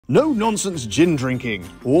No nonsense gin drinking.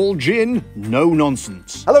 All gin, no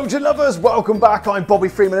nonsense. Hello gin lovers, welcome back. I'm Bobby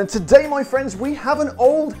Freeman and today, my friends, we have an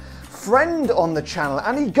old friend on the channel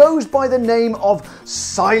and he goes by the name of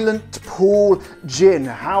Silent Pool Gin.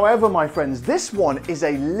 However, my friends, this one is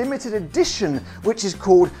a limited edition which is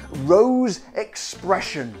called Rose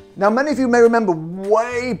Expression. Now, many of you may remember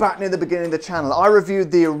way back near the beginning of the channel, I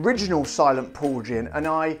reviewed the original Silent Pool Gin and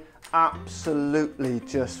I absolutely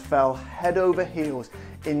just fell head over heels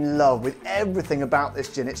in love with everything about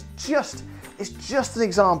this gin. It's just an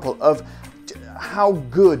example of how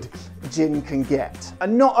good gin can get.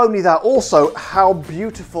 And not only that, also how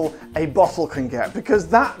beautiful a bottle can get. Because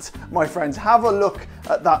that, my friends, have a look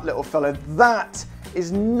at that little fella. That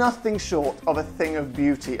is nothing short of a thing of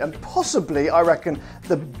beauty and possibly, I reckon,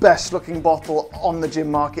 the best looking bottle on the gin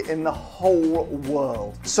market in the whole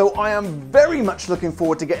world. So I am very much looking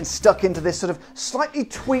forward to getting stuck into this sort of slightly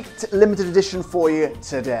tweaked limited edition for you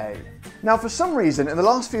today. Now, for some reason, in the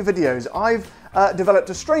last few videos, I've developed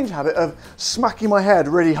a strange habit of smacking my head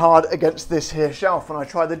really hard against this here shelf when I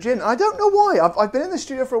try the gin. I don't know why. I've been in the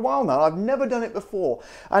studio for a while now. I've never done it before.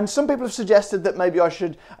 And some people have suggested that maybe I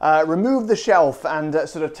should remove the shelf and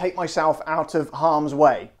sort of take myself out of harm's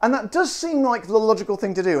way. And that does seem like the logical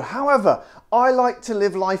thing to do. However, I like to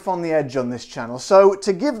live life on the edge on this channel. So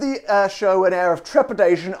to give the show an air of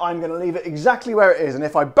trepidation, I'm going to leave it exactly where it is. And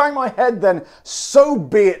if I bang my head, then so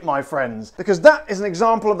be it, my friends. Because that is an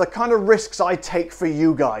example of the kind of risks I take for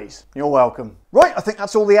you guys. You're welcome. Right, I think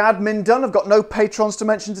that's all the admin done. I've got no patrons to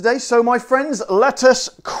mention today. So my friends, let us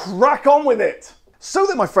crack on with it. So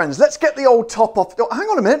then, my friends, let's get the old top off. Oh, hang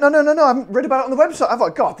on a minute. No, I haven't read about it on the website, have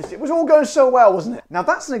I? God, it was all going so well, wasn't it? Now,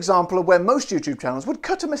 that's an example of where most YouTube channels would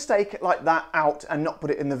cut a mistake like that out and not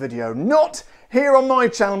put it in the video. Not here on my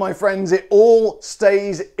channel, my friends. It all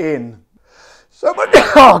stays in. So,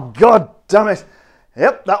 oh, God damn it.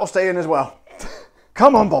 Yep, that'll stay in as well.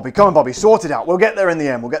 Come on, Bobby, sort it out. We'll get there in the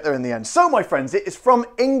end, So, my friends, it is from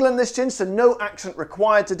England, this gin, so no accent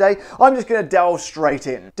required today. I'm just going to delve straight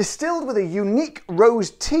in. Distilled with a unique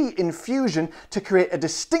rose tea infusion to create a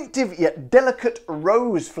distinctive yet delicate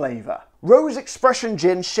rose flavour. Rose Expression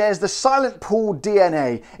Gin shares the Silent Pool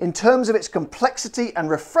DNA in terms of its complexity and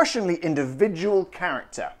refreshingly individual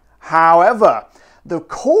character. However, the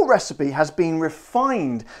core recipe has been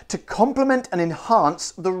refined to complement and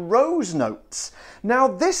enhance the rose notes. Now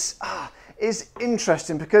this is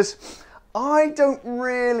interesting because I don't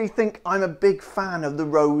really think I'm a big fan of the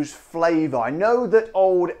rose flavour. I know that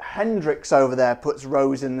old Hendrix over there puts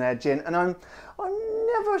rose in their gin and I'm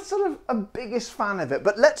never sort of a biggest fan of it,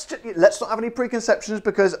 but let's not have any preconceptions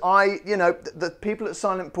because the people at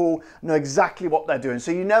Silent Pool know exactly what they're doing.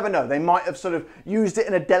 So you never know. They might have sort of used it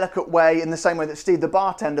in a delicate way in the same way that Steve the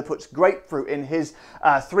bartender puts grapefruit in his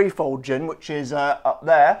threefold gin, which is up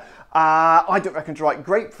there. I don't reckon to write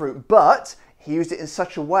grapefruit, but he used it in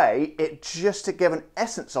such a way, just to give an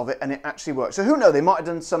essence of it, and it actually worked. So who knows, they might have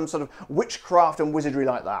done some sort of witchcraft and wizardry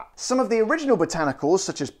like that. Some of the original botanicals,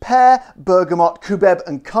 such as pear, bergamot, cubeb,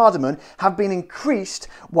 and cardamom, have been increased,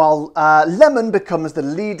 while lemon becomes the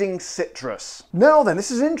leading citrus. Now then,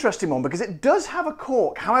 this is an interesting one, because it does have a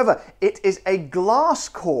cork. However, it is a glass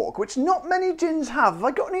cork, which not many gins have. Have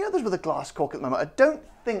I got any others with a glass cork at the moment? I don't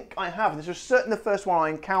think I have. This was certainly the first one I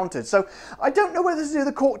encountered. So I don't know whether to do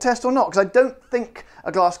the cork test or not because I don't think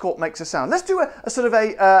a glass cork makes a sound. Let's do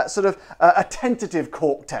a tentative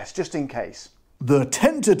cork test just in case. The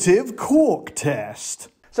tentative cork test.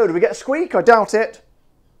 So do we get a squeak? I doubt it.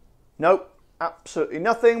 Nope, absolutely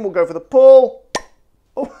nothing. We'll go for the pull.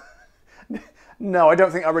 Oh. No, I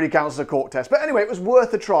don't think that really counts as a cork test. But anyway, it was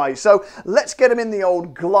worth a try. So let's get them in the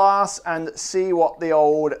old glass and see what the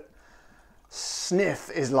old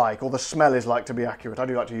sniff is like, or the smell is like, to be accurate. I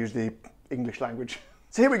do like to use the English language.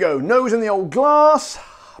 So here we go, nose in the old glass.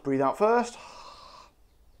 Breathe out first.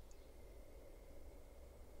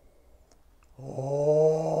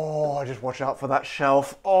 Oh, just watch out for that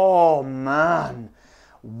shelf. Oh man,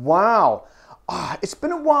 wow. It's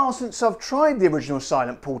been a while since I've tried the original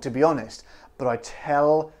Silent Pool, to be honest, but I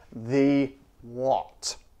tell thee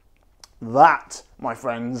what, that, my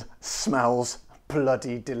friends, smells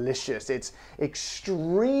bloody delicious. It's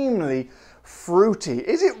extremely fruity.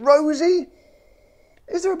 Is it rosy?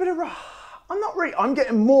 Is there a bit of I'm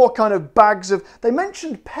getting more kind of bags of, they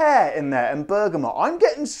mentioned pear in there and bergamot. I'm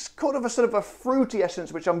getting sort of a fruity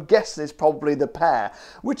essence, which I'm guessing is probably the pear,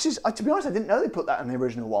 which is, to be honest, I didn't know they put that in the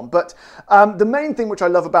original one. But the main thing which I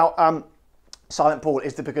love about Silent Pool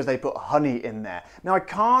is because they put honey in there. Now I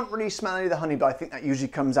can't really smell any of the honey, but I think that usually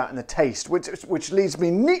comes out in the taste, which leads me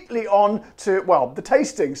neatly on to, well, the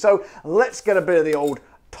tasting. So let's get a bit of the old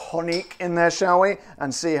tonic in there, shall we?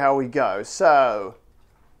 And see how we go. So,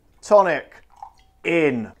 tonic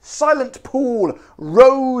in. Silent Pool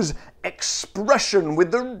Rose Expression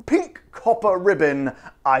with the pink copper ribbon.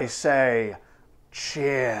 I say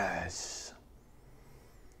cheers.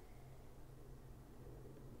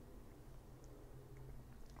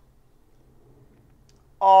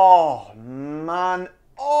 Oh, man.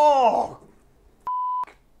 Oh.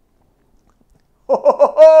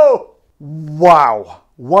 Wow.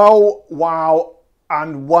 Wow, wow,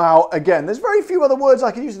 and wow again. There's very few other words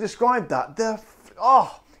I can use to describe that.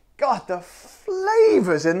 Oh, God, the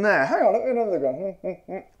flavours in there. Hang on, let me another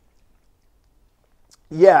go.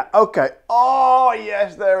 Yeah, okay. Oh,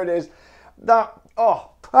 yes, there it is.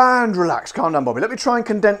 And relax, calm down, Bobby. Let me try and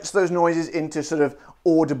condense those noises into sort of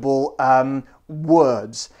audible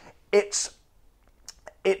words. It's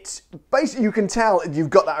basically, you can tell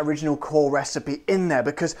you've got that original core recipe in there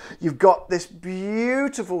because you've got this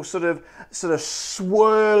beautiful sort of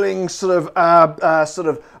swirling sort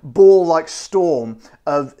of ball-like storm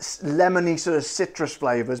of lemony sort of citrus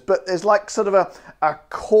flavors, but there's like sort of a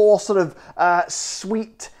core sort of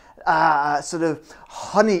sweet sort of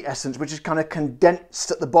honey essence, which is kind of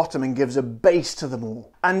condensed at the bottom and gives a base to them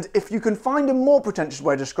all. And if you can find a more pretentious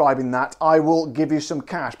way of describing that, I will give you some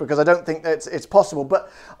cash, because I don't think that it's possible. But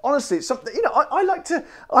honestly, it's something, you know, I like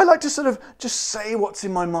to sort of just say what's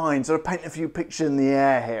in my mind, sort of paint a few pictures in the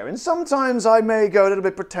air here. And sometimes I may go a little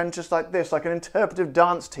bit pretentious like this, like an interpretive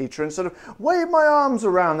dance teacher, and sort of wave my arms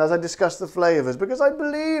around as I discuss the flavors, because I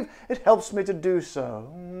believe it helps me to do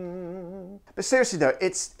so. But seriously though,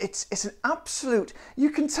 it's an absolute,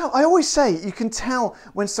 you can tell, I always say, you can tell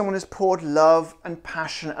when someone has poured love and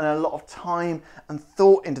passion and a lot of time and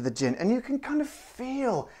thought into the gin, and you can kind of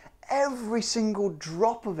feel every single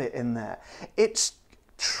drop of it in there. It's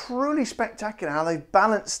truly spectacular how they've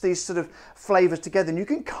balanced these sort of flavours together, and you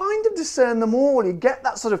can kind of discern them all. You get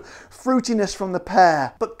that sort of fruitiness from the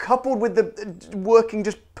pear, but coupled with the working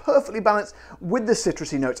just perfectly balanced with the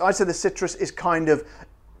citrusy notes. I'd say the citrus is kind of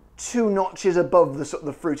 2 notches above the sort of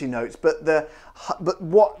the fruity notes, but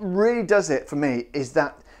what really does it for me is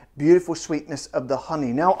that beautiful sweetness of the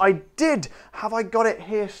honey. Now have I got it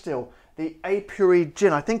here still? The apiary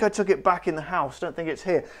gin. I think I took it back in the house. Don't think it's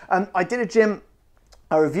here. I did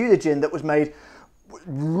I reviewed a gin that was made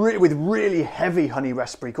with really heavy honey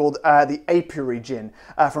recipe called the apiary gin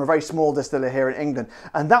from a very small distiller here in England,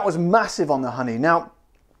 and that was massive on the honey. Now,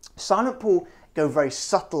 Silent Pool go very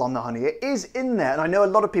subtle on the honey. It is in there, and I know a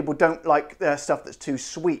lot of people don't like stuff that's too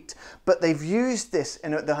sweet, but they've used this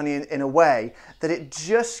the honey in a way that it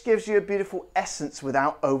just gives you a beautiful essence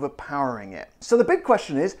without overpowering it. So the big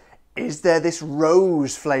question is there this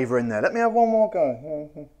rose flavour in there? Let me have one more go.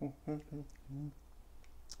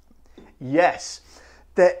 Yes,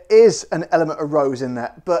 there is an element of rose in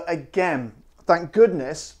there, but again, thank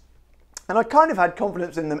goodness, and I kind of had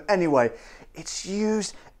confidence in them anyway, it's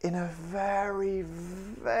used in a very,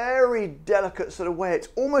 very delicate sort of way. It's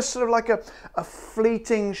almost sort of like a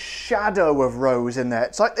fleeting shadow of rose in there.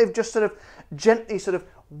 It's like they've just sort of gently sort of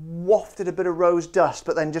wafted a bit of rose dust,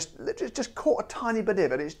 but then just caught a tiny bit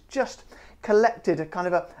of it. It's just collected a kind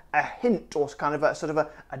of a hint, or kind of a sort of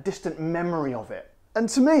a distant memory of it. And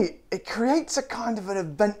to me, it creates a kind of an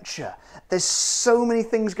adventure. There's so many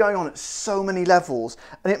things going on at so many levels,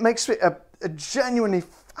 and it makes it a genuinely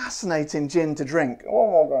fascinating gin to drink.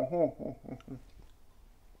 Oh my God.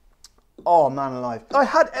 Oh man alive. I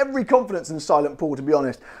had every confidence in Silent Pool, to be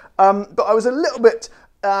honest, but I was a little bit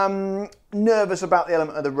nervous about the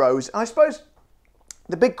element of the rose. And I suppose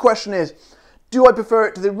the big question is, do I prefer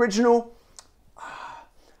it to the original?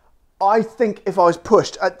 I think if I was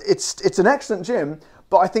pushed, it's an excellent gin,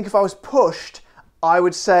 but I think if I was pushed, I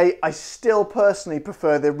would say I still personally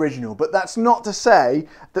prefer the original. But that's not to say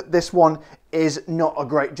that this one is not a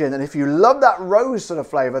great gin. And if you love that rose sort of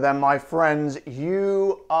flavour, then my friends,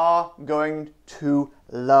 you are going to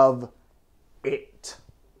love it.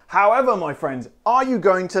 However, my friends, are you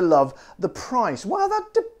going to love the price? Well,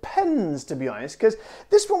 that depends, to be honest, because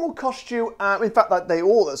this one will cost you, in fact, like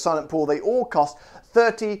at Silent Pool, they all cost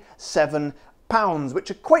 £37, which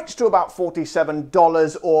equates to about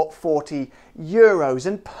 $47 or 40 euros.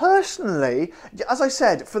 And personally, as I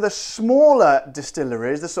said, for the smaller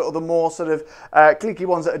distilleries, the more sort of cliquey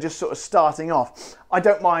ones that are just sort of starting off, I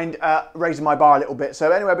don't mind raising my bar a little bit. So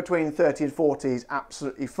anywhere between 30 and 40 is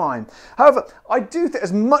absolutely fine. However, I do think,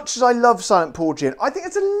 as much as I love Silent Pool gin, I think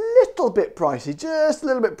it's a little bit pricey, just a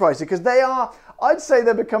little bit pricey, because I'd say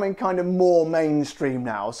they're becoming kind of more mainstream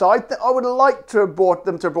now. So I would like to have brought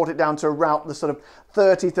it down to around the sort of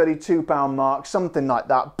 £30, £32 mark, something like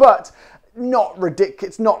that. But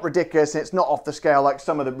it's not ridiculous, and it's not off the scale like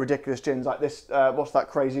some of the ridiculous gins like this. What's that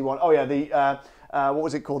crazy one? Oh yeah, the what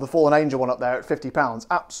was it called? The Fallen Angel one up there at £50.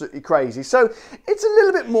 Absolutely crazy. So it's a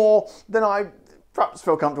little bit more than I perhaps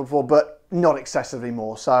feel comfortable for, but not excessively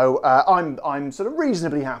more. So I'm sort of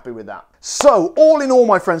reasonably happy with that. So all in all,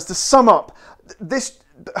 my friends, to sum up, this,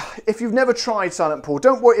 if you've never tried Silent Pool,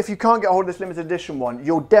 don't worry if you can't get a hold of this limited edition one.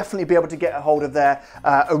 You'll definitely be able to get a hold of their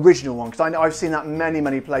original one, because I know I've seen that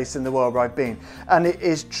many places in the world where I've been, and it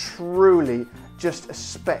is truly just a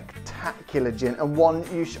spectacular gin, and one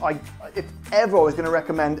if ever I was going to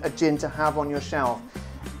recommend a gin to have on your shelf,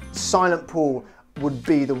 Silent Pool would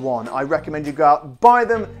be the one. I recommend you go out, buy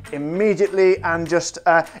them immediately, and just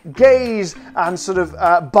gaze and sort of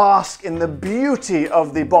bask in the beauty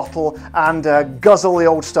of the bottle, and guzzle the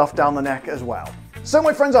old stuff down the neck as well. So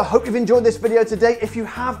my friends, I hope you've enjoyed this video today. If you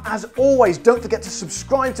have, as always, don't forget to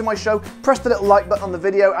subscribe to my show, press the little like button on the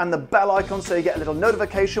video and the bell icon so you get a little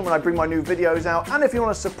notification when I bring my new videos out. And if you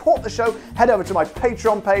want to support the show, head over to my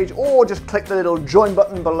Patreon page, or just click the little join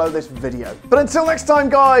button below this video. But until next time,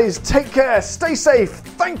 guys, take care, stay safe.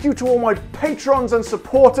 Thank you to all my patrons and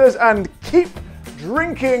supporters, and keep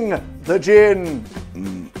drinking the gin.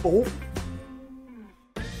 Oh.